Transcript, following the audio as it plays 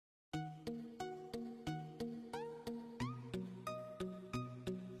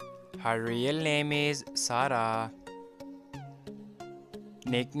Her real name is Sarah.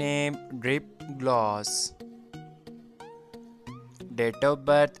 Nickname DripGlosss. Date of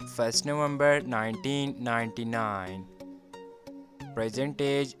birth 1st November 1999. Present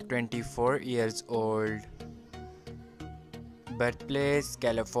age 24 years old. Birthplace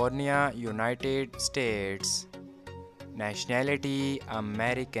California, United States. Nationality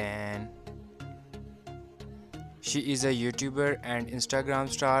American. She is a YouTuber and Instagram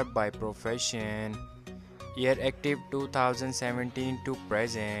star by profession. Year active 2017 to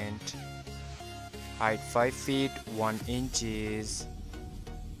present. Height 5 feet 1 inches.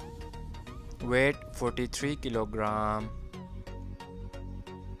 Weight 43 kilogram.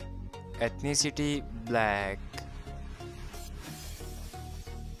 Ethnicity black.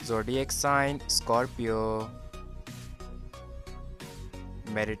 Zodiac sign Scorpio.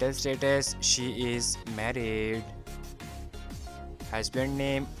 Marital status she is married. Husband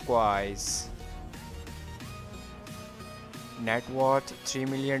name Quais. Net worth $3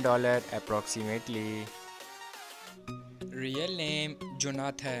 million approximately. Real name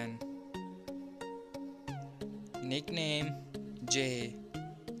Jonathan. Nickname J.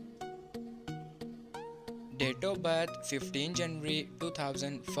 Date of birth 15 January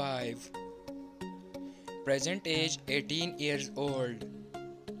 2005. Present age 18 years old.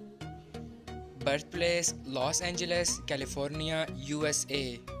 Birthplace Los Angeles, California,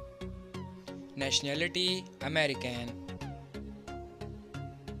 USA. Nationality American.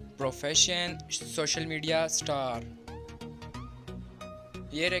 Profession social media star.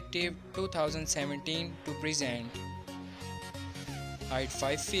 Year active 2017 to present. Height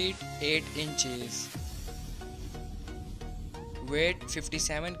 5 feet 8 inches. Weight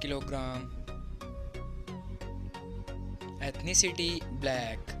 57 kilogram. Ethnicity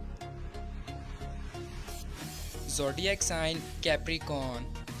black. Zodiac sign Capricorn.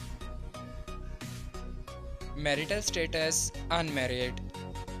 Marital status unmarried.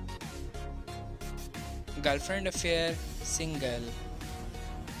 Girlfriend affair single.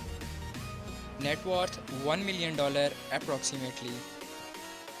 Net worth $1 million approximately.